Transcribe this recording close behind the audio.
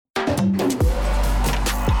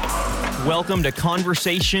Welcome to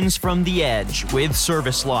Conversations from the Edge with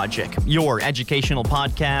Service Logic, your educational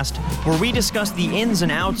podcast where we discuss the ins and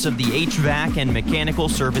outs of the HVAC and mechanical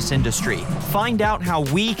service industry. Find out how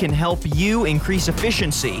we can help you increase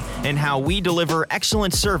efficiency and how we deliver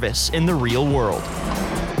excellent service in the real world.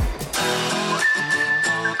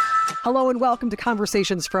 Hello and welcome to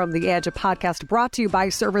Conversations from the Edge, a podcast brought to you by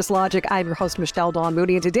Service Logic. I'm your host, Michelle Dawn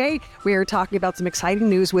Mooney, and today we are talking about some exciting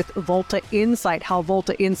news with Volta Insite, how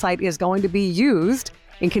Volta Insite is going to be used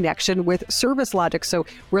in connection with Service Logic. So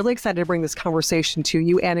really excited to bring this conversation to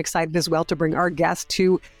you and excited as well to bring our guest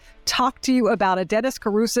to talk to you about it. Denis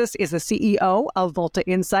Kouroussis is the CEO of Volta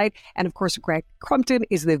Insite, and of course, Greg Crumpton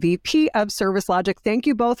is the VP of Service Logic. Thank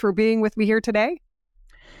you both for being with me here today.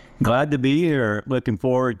 Glad to be here. Looking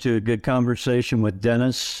forward to a good conversation with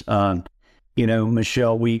Denis.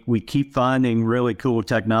 Michelle, we keep finding really cool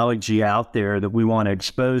technology out there that we want to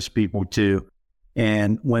expose people to.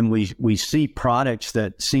 And when we see products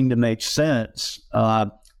that seem to make sense,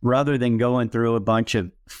 rather than going through a bunch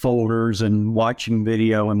of folders and watching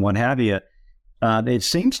video and what have you, it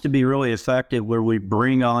seems to be really effective where we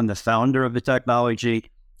bring on the founder of the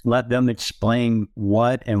technology, let them explain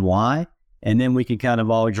what and why, and then we can kind of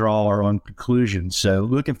all draw our own conclusions. So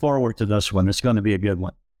looking forward to this one. It's going to be a good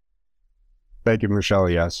one. Thank you, Michelle.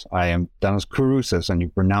 Yes, I am Denis Kouroussis, and you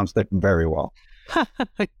pronounced it very well.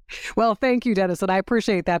 Well, thank you, Denis, and I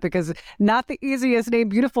appreciate that because not the easiest name,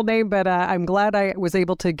 beautiful name, but I'm glad I was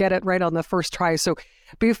able to get it right on the first try. So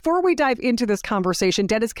before we dive into this conversation,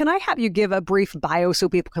 Denis, can I have you give a brief bio so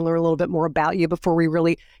people can learn a little bit more about you before we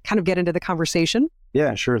really kind of get into the conversation?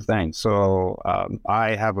 Yeah, sure thing. So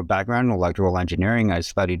I have a background in electrical engineering. I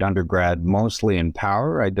studied undergrad mostly in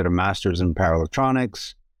power. I did a master's in power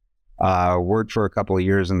electronics, worked for a couple of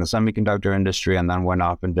years in the semiconductor industry, and then went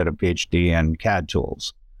off and did a Ph.D. in CAD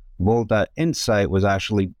tools. Volta Insite was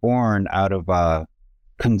actually born out of a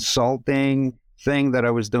consulting thing that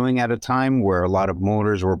I was doing at a time where a lot of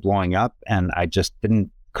motors were blowing up, and I just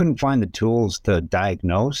couldn't find the tools to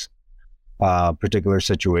diagnose particular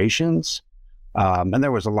situations. And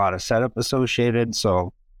there was a lot of setup associated.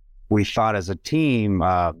 So we thought as a team,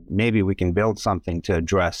 maybe we can build something to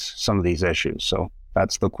address some of these issues. So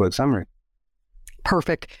that's the quick summary.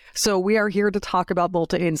 Perfect. So we are here to talk about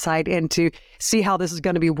Volta Insite and to see how this is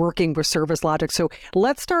going to be working with Service Logic. So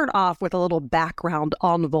let's start off with a little background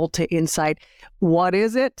on Volta Insite. What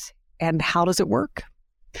is it and how does it work?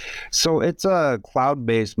 So it's a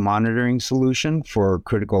cloud-based monitoring solution for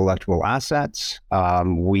critical electrical assets.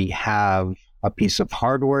 We have a piece of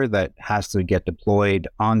hardware that has to get deployed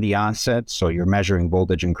on the asset, so you're measuring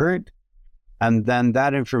voltage and current. And then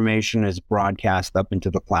that information is broadcast up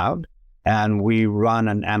into the cloud. And we run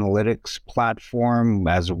an analytics platform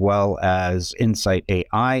as well as Insight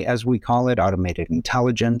AI, as we call it, automated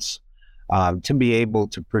intelligence, to be able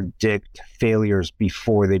to predict failures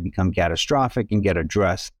before they become catastrophic and get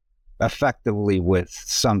addressed effectively with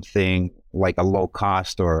something like a low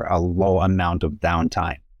cost or a low amount of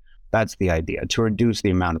downtime. That's the idea, to reduce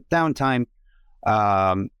the amount of downtime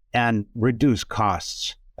and reduce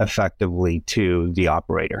costs effectively to the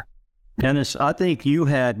operator. Denis, I think you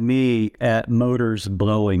had me at motors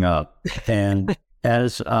blowing up, and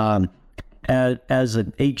as an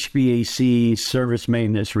HVAC service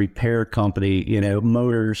maintenance repair company,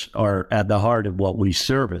 motors are at the heart of what we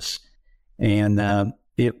service, and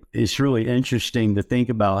it's really interesting to think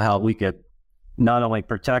about how we could not only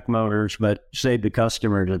protect motors, but save the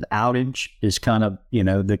customer to the outage is kind of,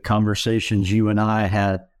 the conversations you and I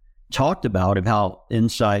had talked about of how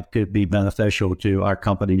Insight could be beneficial to our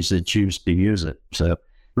companies that choose to use it. So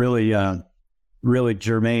really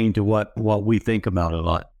germane to what we think about a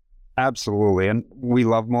lot. Absolutely. And we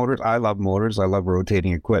love motors. I love motors. I love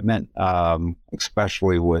rotating equipment,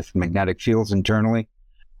 especially with magnetic fields internally.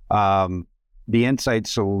 The Insight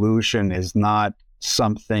solution is not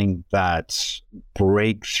something that's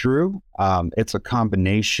breakthrough. It's a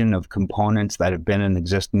combination of components that have been in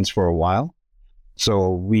existence for a while.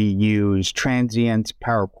 So we use transient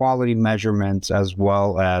power quality measurements as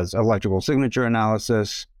well as electrical signature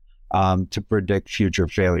analysis to predict future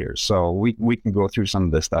failures. So we can go through some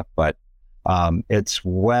of this stuff, but it's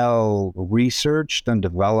well researched and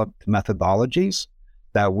developed methodologies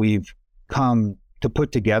that we've come to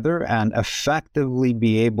put together and effectively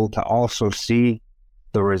be able to also see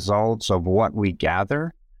the results of what we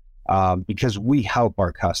gather, because we help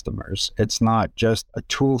our customers. It's not just a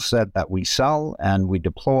tool set that we sell and we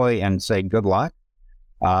deploy and say, good luck,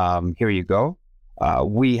 here you go.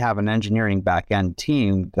 We have an engineering back-end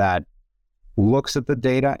team that looks at the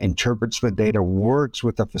data, interprets the data, works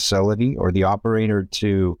with the facility or the operator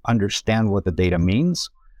to understand what the data means,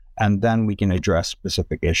 and then we can address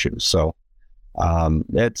specific issues. So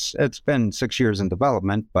it's been 6 years in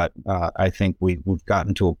development, but I think we've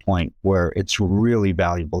gotten to a point where it's really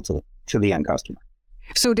valuable to the end customer.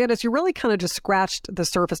 So Denis, you really kind of just scratched the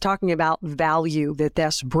surface talking about value that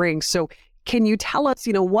this brings. So can you tell us,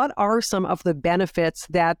 what are some of the benefits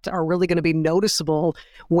that are really going to be noticeable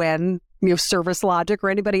when Service Logic or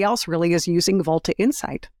anybody else really is using Volta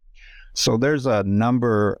Insite? So there's a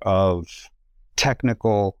number of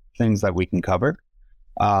technical things that we can cover.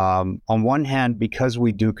 On one hand, because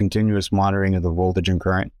we do continuous monitoring of the voltage and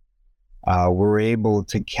current, we're able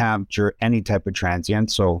to capture any type of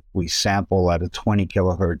transient. So we sample at a 20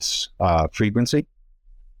 kilohertz frequency.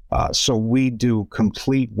 So we do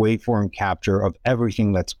complete waveform capture of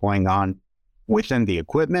everything that's going on within the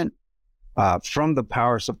equipment, from the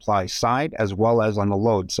power supply side as well as on the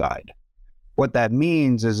load side. What that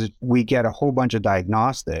means is we get a whole bunch of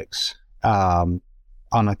diagnostics on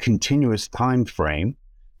a continuous time frame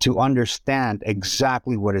to understand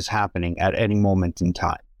exactly what is happening at any moment in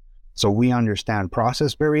time. So we understand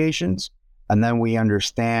process variations, and then we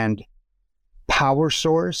understand power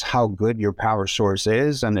source, how good your power source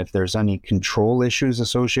is, and if there's any control issues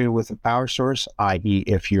associated with the power source, i.e.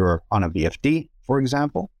 if you're on a Ph.D, for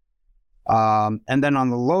example. And then on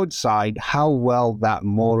the load side, how well that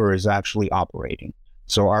motor is actually operating.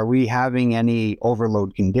 So are we having any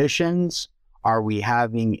overload conditions? Are we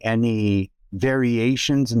having any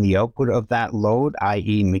variations in the output of that load,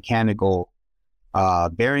 i.e. mechanical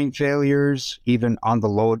bearing failures, even on the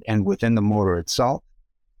load and within the motor itself,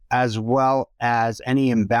 as well as any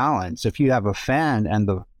imbalance? If you have a fan and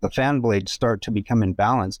the fan blades start to become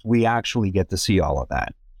imbalanced, we actually get to see all of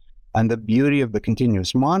that. And the beauty of the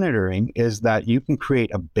continuous monitoring is that you can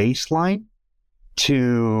create a baseline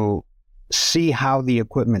to see how the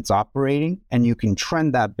equipment's operating, and you can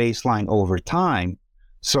trend that baseline over time.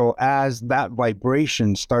 So as that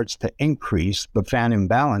vibration starts to increase, the fan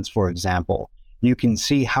imbalance, for example, you can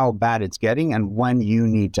see how bad it's getting and when you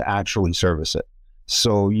need to actually service it.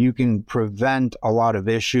 So you can prevent a lot of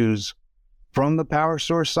issues from the power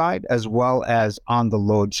source side as well as on the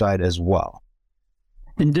load side as well.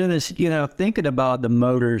 And Denis, thinking about the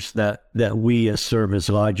motors that we as Service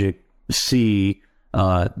Logic see,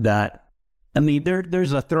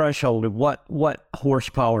 there's a threshold of what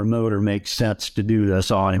horsepower motor makes sense to do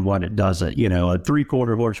this on and what it doesn't. A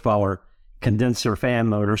 3/4 horsepower condenser fan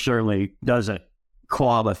motor certainly doesn't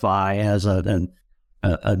qualify as a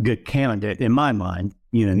good candidate in my mind.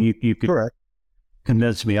 You could Correct.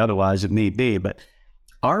 Convince me otherwise if need be, but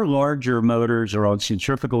our larger motors are on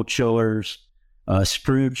centrifugal chillers,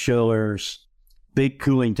 screwed chillers, big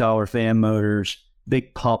cooling tower fan motors,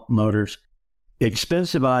 big pump motors,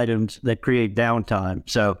 expensive items that create downtime.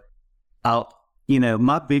 So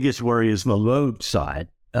my biggest worry is the load side.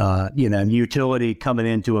 Utility coming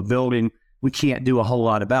into a building, we can't do a whole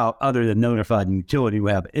lot about other than notify the utility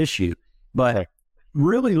we have an issue. But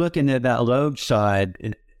really looking at that load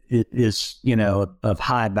side, it is, of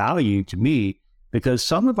high value to me, because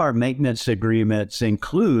some of our maintenance agreements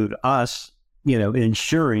include us,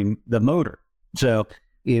 insuring the motor. So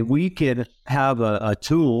if we could have a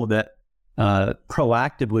tool that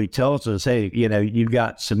proactively tells us, hey, you've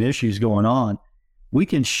got some issues going on, we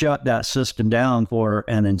can shut that system down for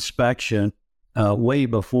an inspection way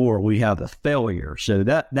before we have a failure. So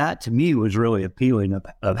that to me was really appealing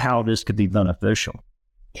of how this could be beneficial.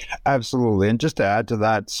 Absolutely. And just to add to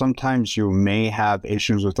that, sometimes you may have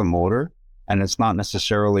issues with the motor, and it's not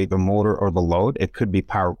necessarily the motor or the load. It could be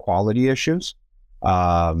power quality issues,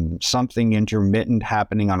 something intermittent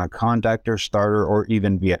happening on a conductor, starter, or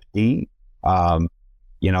even Ph.D.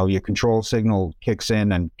 Your control signal kicks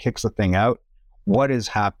in and kicks the thing out. What is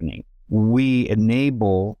happening? We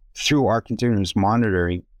enable, through our continuous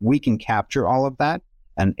monitoring, we can capture all of that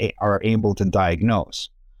and are able to diagnose.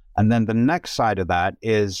 And then the next side of that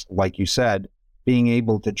is, like you said, being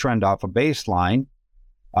able to trend off a baseline.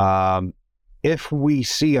 If we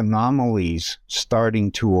see anomalies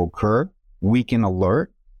starting to occur, we can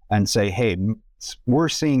alert and say, hey, we're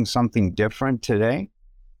seeing something different today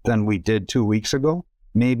than we did 2 weeks ago.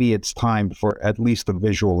 Maybe it's time for at least a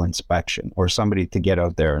visual inspection or somebody to get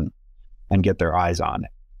out there and get their eyes on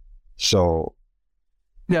it. So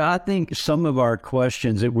yeah, I think some of our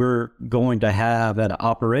questions that we're going to have at an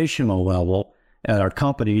operational level at our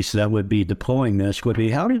companies that would be deploying this would be,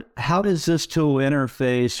 how does this tool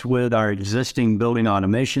interface with our existing building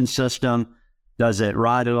automation system? Does it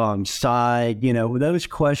ride alongside? Those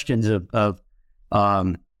questions of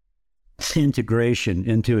integration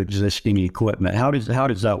into existing equipment. How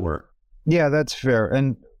does that work? Yeah, that's fair.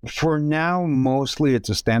 And for now, mostly it's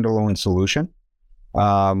a standalone solution.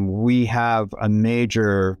 We have a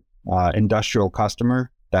major industrial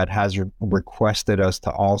customer that has requested us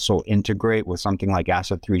to also integrate with something like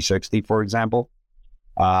Asset 360, for example.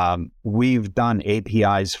 We've done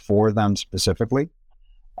APIs for them specifically.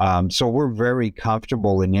 So we're very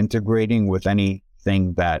comfortable in integrating with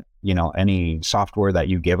anything that, any software that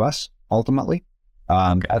you give us ultimately.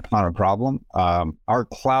 That's not a problem. Our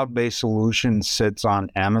cloud-based solution sits on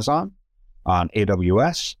Amazon, on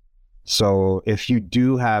AWS. So if you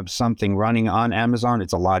do have something running on Amazon,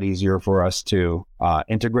 it's a lot easier for us to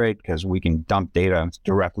integrate because we can dump data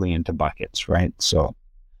directly into buckets, right? So,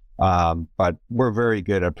 but we're very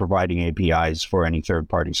good at providing APIs for any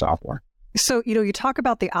third-party software. So, you talk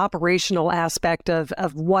about the operational aspect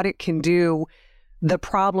of what it can do, the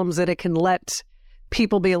problems that it can let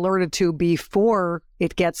people be alerted to before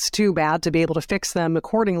it gets too bad to be able to fix them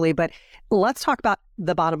accordingly. But let's talk about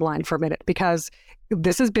the bottom line for a minute, because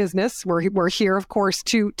this is business. We're here, of course,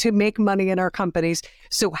 to make money in our companies.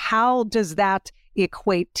 So how does that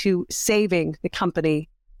equate to saving the company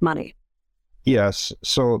money? Yes.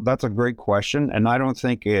 So that's a great question. And I don't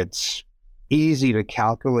think it's easy to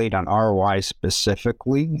calculate on ROI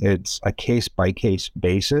specifically. It's a case-by-case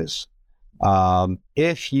basis.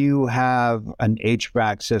 If you have an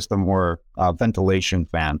HVAC system or a ventilation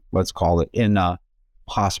fan, let's call it, in a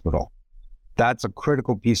hospital, that's a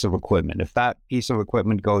critical piece of equipment. If that piece of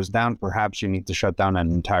equipment goes down, perhaps you need to shut down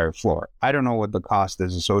an entire floor. I don't know what the cost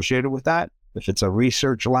is associated with that. If it's a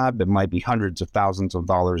research lab, it might be hundreds of thousands of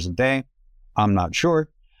dollars a day. I'm not sure.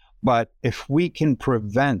 But if we can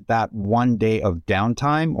prevent that 1 day of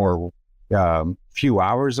downtime or few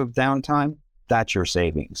hours of downtime, that's your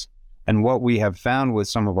savings. And what we have found with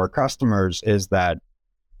some of our customers is that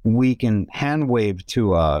we can hand wave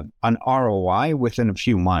to an ROI within a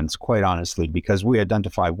few months, quite honestly, because we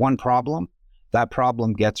identify one problem, that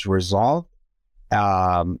problem gets resolved.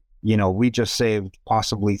 We just saved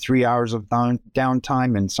possibly 3 hours of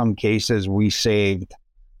downtime. In some cases, we saved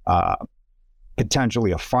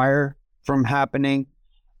potentially a fire from happening.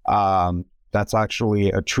 That's actually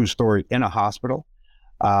a true story in a hospital.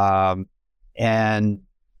 In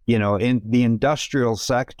the industrial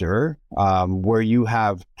sector, where you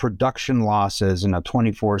have production losses in a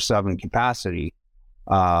 24/7 capacity,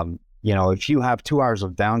 if you have 2 hours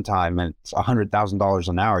of downtime and it's $100,000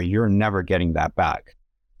 an hour, you're never getting that back.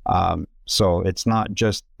 So it's not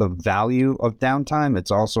just the value of downtime.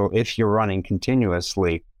 It's also, if you're running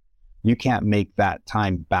continuously, you can't make that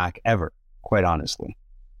time back ever, quite honestly.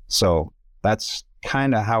 So that's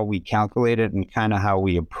kind of how we calculate it and kind of how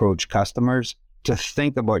we approach customers to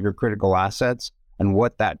think about your critical assets and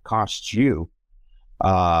what that costs you.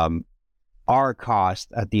 Our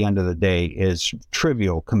cost at the end of the day is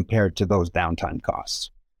trivial compared to those downtime costs.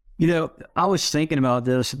 I was thinking about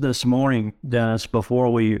this morning, Denis,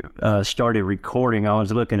 before we started recording. I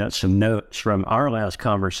was looking at some notes from our last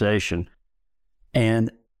conversation. And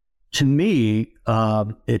to me,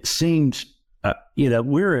 it seems,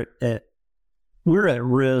 we're at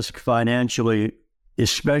risk financially,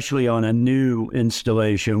 especially on a new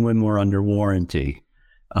installation when we're under warranty,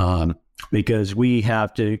 because we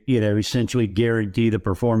have to, essentially guarantee the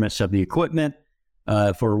performance of the equipment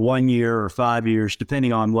for 1 year or 5 years,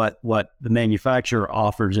 depending on what the manufacturer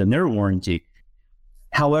offers in their warranty.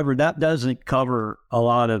 However, that doesn't cover a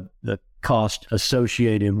lot of the cost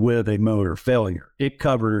associated with a motor failure. It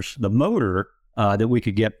covers the motor that we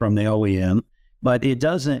could get from the OEM, but it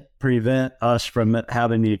doesn't prevent us from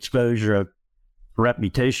having the exposure of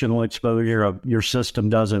reputational exposure of your system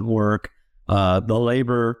doesn't work, the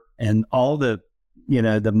labor and all the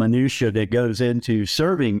minutia that goes into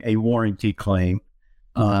serving a warranty claim.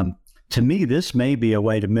 To me, this may be a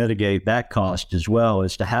way to mitigate that cost as well,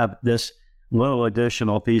 is to have this little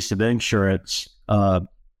additional piece of insurance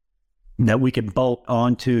that we can bolt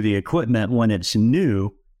onto the equipment when it's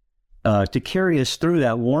new to carry us through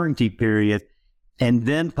that warranty period, and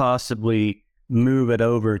then possibly move it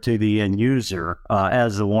over to the end user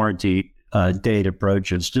as the warranty date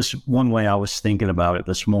approaches. Just one way I was thinking about it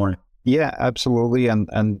this morning. Yeah, absolutely.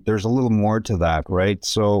 And there's a little more to that, right?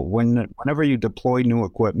 So whenever you deploy new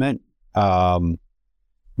equipment,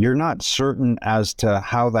 you're not certain as to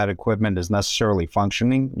how that equipment is necessarily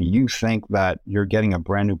functioning. You think that you're getting a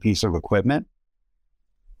brand new piece of equipment.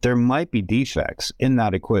 There might be defects in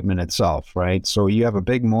that equipment itself, right? So you have a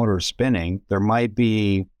big motor spinning. There might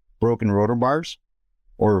be broken rotor bars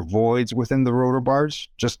or voids within the rotor bars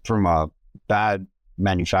just from a bad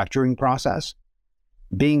manufacturing process.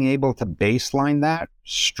 Being able to baseline that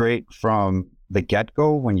straight from the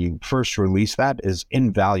get-go when you first release that is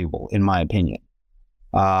invaluable, in my opinion.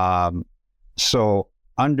 So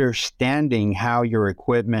understanding how your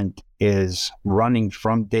equipment is running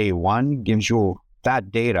from day one gives you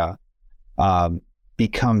that data,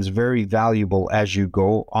 becomes very valuable as you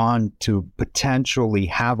go on to potentially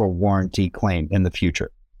have a warranty claim in the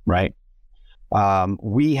future, right?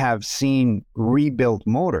 We have seen rebuilt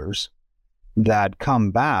motors that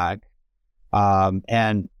come back,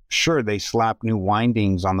 and sure, they slap new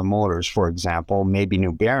windings on the motors, for example, maybe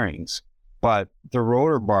new bearings, but the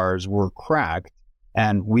rotor bars were cracked,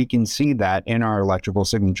 and we can see that in our electrical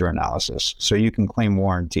signature analysis. So you can claim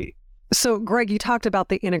warranty. So, Greg, you talked about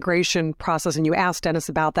the integration process, and you asked Denis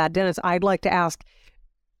about that. Denis, I'd like to ask,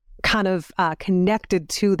 kind of connected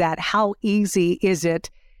to that, how easy is it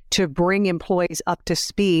to bring employees up to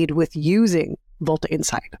speed with using Volta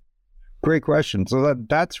Insite? Great question. So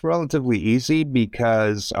that's relatively easy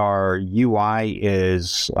because our UI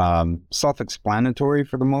is self-explanatory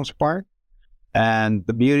for the most part. And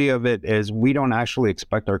the beauty of it is we don't actually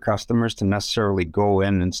expect our customers to necessarily go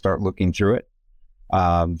in and start looking through it.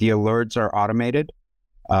 The alerts are automated,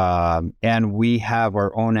 and we have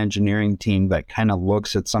our own engineering team that kind of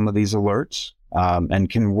looks at some of these alerts and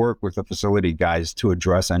can work with the facility guys to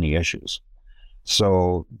address any issues.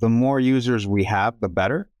 So the more users we have, the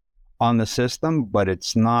better on the system, but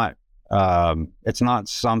it's not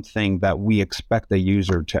something that we expect the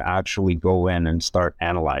user to actually go in and start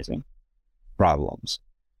analyzing problems.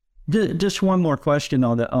 Just one more question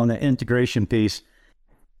on the integration piece.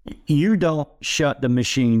 You don't shut the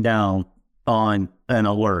machine down on an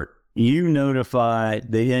alert. You notify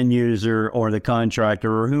the end user or the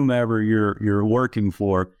contractor or whomever you're working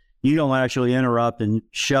for. You don't actually interrupt and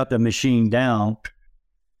shut the machine down.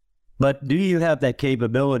 But do you have that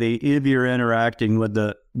capability if you're interacting with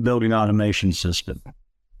the building automation system?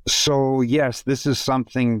 So yes, this is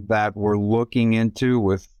something that we're looking into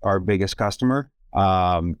with our biggest customer.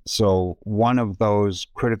 So one of those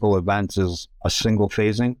critical events is a single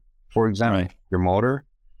phasing, for example, right. Your motor.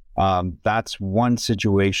 That's one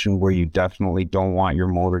situation where you definitely don't want your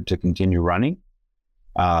motor to continue running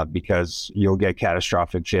because you'll get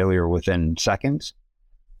catastrophic failure within seconds.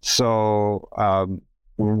 So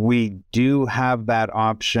we do have that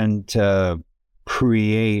option to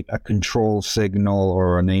create a control signal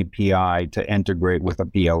or an API to integrate with a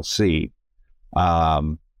PLC.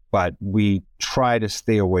 But we try to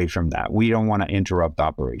stay away from that. We don't want to interrupt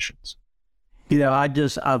operations. You know,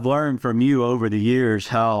 I've learned from you over the years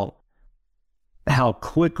how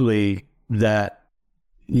quickly that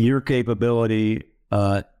your capability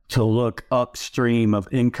to look upstream of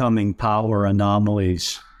incoming power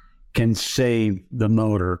anomalies can save the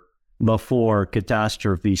motor before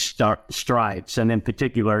catastrophe strikes. And in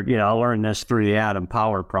particular, you know, I learned this through the atom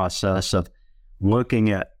power process of looking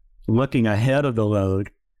ahead of the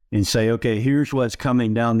load and say, okay, here's what's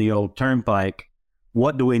coming down the old turnpike.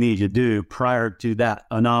 What do we need to do prior to that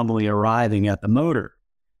anomaly arriving at the motor?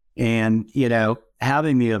 And, you know,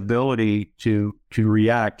 having the ability to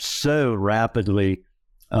react so rapidly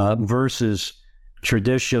versus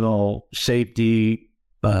traditional safety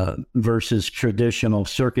versus traditional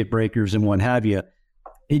circuit breakers and what have you,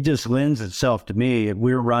 it just lends itself to me. If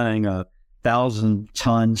we're running a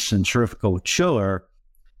 1,000-ton centrifugal chiller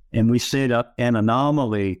and we set up an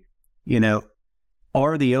anomaly, you know,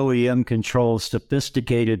 are the OEM controls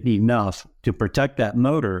sophisticated enough to protect that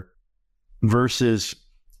motor versus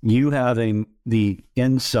you having the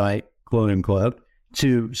insight, quote unquote,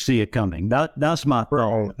 to see it coming? That's my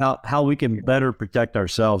thought, how we can better protect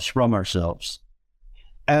ourselves from ourselves.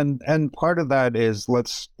 And part of that is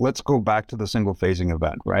let's go back to the single phasing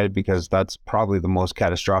event, right? Because that's probably the most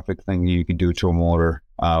catastrophic thing you could do to a motor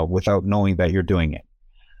without knowing that you're doing it.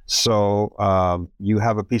 So you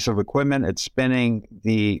have a piece of equipment, it's spinning,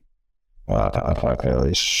 the what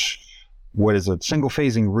is it, single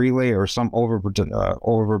phasing relay or some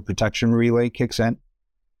overprotection relay kicks in.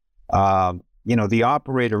 You know, the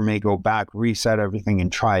operator may go back, reset everything, and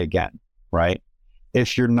try again, right?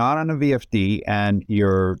 If you're not on a VFD and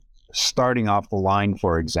you're starting off the line,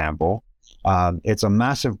 for example, it's a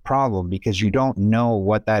massive problem because you don't know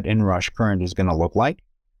what that inrush current is going to look like.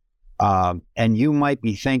 And you might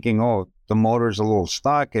be thinking, oh, the motor's a little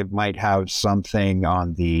stuck. It might have something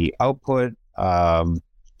on the output.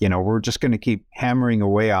 You know, we're just going to keep hammering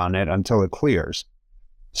away on it until it clears.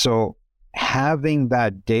 So having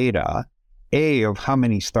that data, of how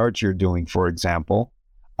many starts you're doing, for example,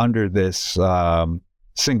 under this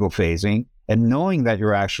single phasing, and knowing that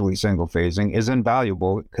you're actually single phasing is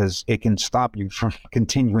invaluable because it can stop you from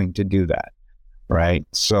continuing to do that, right?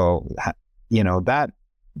 So, you know, that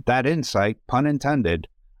insight, pun intended,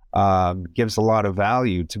 gives a lot of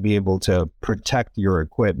value to be able to protect your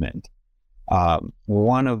equipment.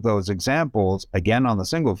 One of those examples, again on the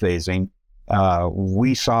single phasing,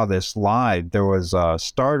 we saw this live. There was a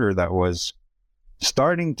starter that was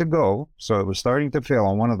starting to go, so it was starting to fail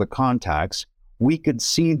on one of the contacts. We could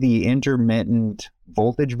see the intermittent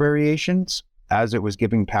voltage variations as it was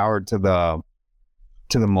giving power to the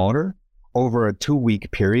motor over a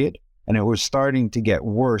 2-week period, and it was starting to get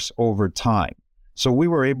worse over time. So we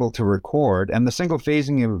were able to record, and the single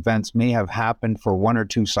phasing events may have happened for 1 or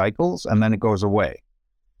 2 cycles, and then it goes away.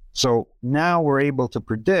 So now we're able to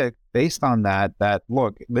predict, based on that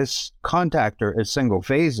look, this contactor is single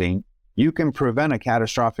phasing. You can prevent a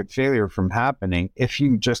catastrophic failure from happening if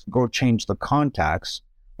you just go change the contacts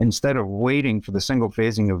instead of waiting for the single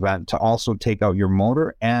phasing event to also take out your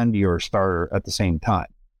motor and your starter at the same time.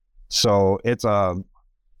 So it's a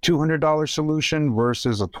 $200 solution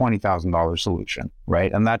versus a $20,000 solution,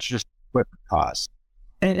 right? And that's just equipment cost.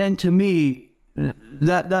 And to me,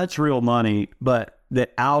 that's real money, but the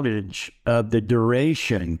outage of the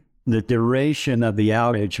duration of the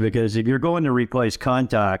outage, because if you're going to replace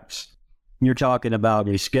contacts, you're talking about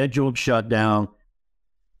a scheduled shutdown,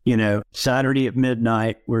 Saturday at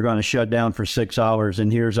midnight, we're going to shut down for 6 hours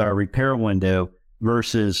and here's our repair window,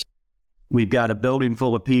 versus we've got a building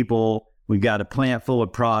full of people, we've got a plant full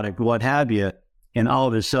of product, what have you, and all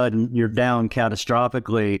of a sudden you're down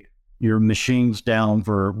catastrophically, your machine's down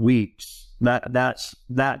for weeks.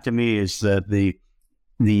 That to me is the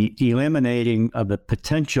eliminating of the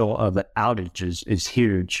potential of the outages is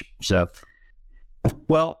huge. So,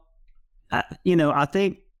 well, I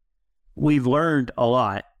think we've learned a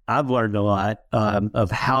lot. I've learned a lot of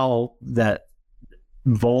how that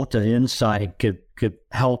Volta Insight could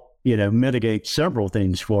help, mitigate several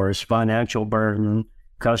things for us: financial burden,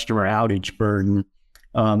 customer outage burden.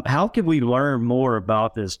 How can we learn more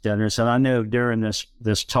about this, Denis? And I know during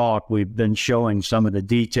this talk, we've been showing some of the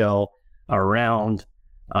detail around,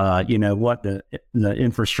 what the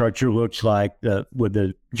infrastructure looks like with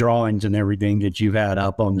the drawings and everything that you had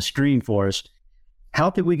up on the screen for us. How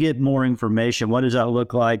can we get more information? What does that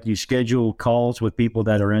look like? You schedule calls with people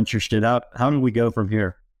that are interested. How do we go from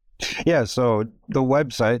here? Yeah, so the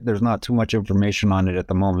website, there's not too much information on it at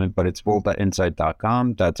the moment, but it's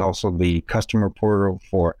voltainsite.com. That's also the customer portal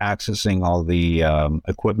for accessing all the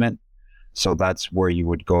equipment. So that's where you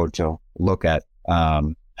would go to look at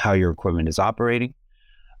how your equipment is operating,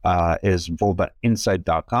 is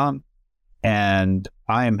voltainsite.com. And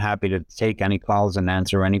I am happy to take any calls and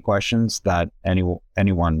answer any questions that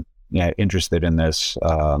anyone interested in this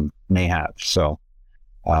may have. So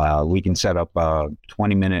we can set up a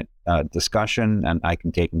 20-minute discussion, and I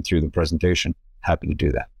can take them through the presentation. Happy to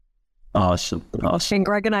do that. Awesome. And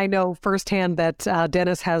Greg and I know firsthand that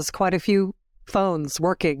Denis has quite a few phones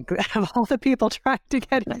working of all the people trying to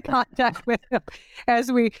get in contact with him.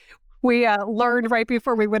 As we learned right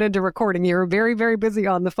before we went into recording, you're very, very busy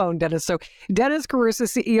on the phone, Denis. So Denis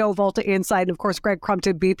Kouroussis, CEO of Volta Insite, and of course, Greg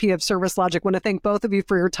Crumpton, VP of Service Logic. I want to thank both of you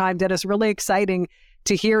for your time. Denis, really exciting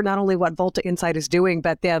to hear not only what Volta Insite is doing,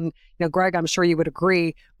 but then, Greg, I'm sure you would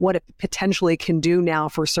agree what it potentially can do now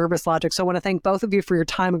for Service Logic. So I want to thank both of you for your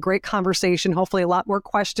time. A great conversation. Hopefully a lot more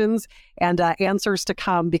questions and answers to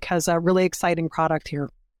come, because a really exciting product here.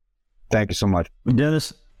 Thank you so much.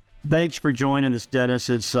 Denis, thanks for joining us, Denis.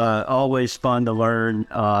 It's always fun to learn,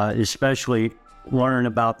 especially learn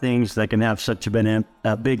about things that can have such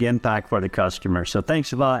a big impact for the customer. So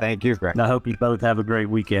thanks a lot. Thank you, Greg. And I hope you both have a great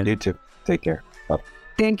weekend. You too. Take care. Bye.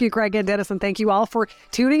 Thank you, Greg and Denis, and thank you all for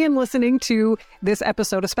tuning in, listening to this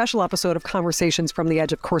episode, a special episode of Conversations from the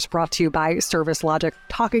Edge, of course, brought to you by Service Logic,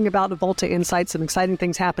 talking about Volta Insight, some exciting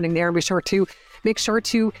things happening there. And make sure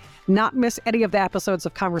to not miss any of the episodes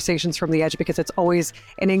of Conversations from the Edge, because it's always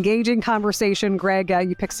an engaging conversation. Greg,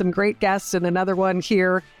 you picked some great guests and another one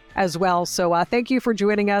here as well. So thank you for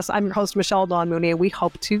joining us. I'm your host, Michelle Dawn Mooney, and we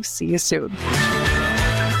hope to see you soon.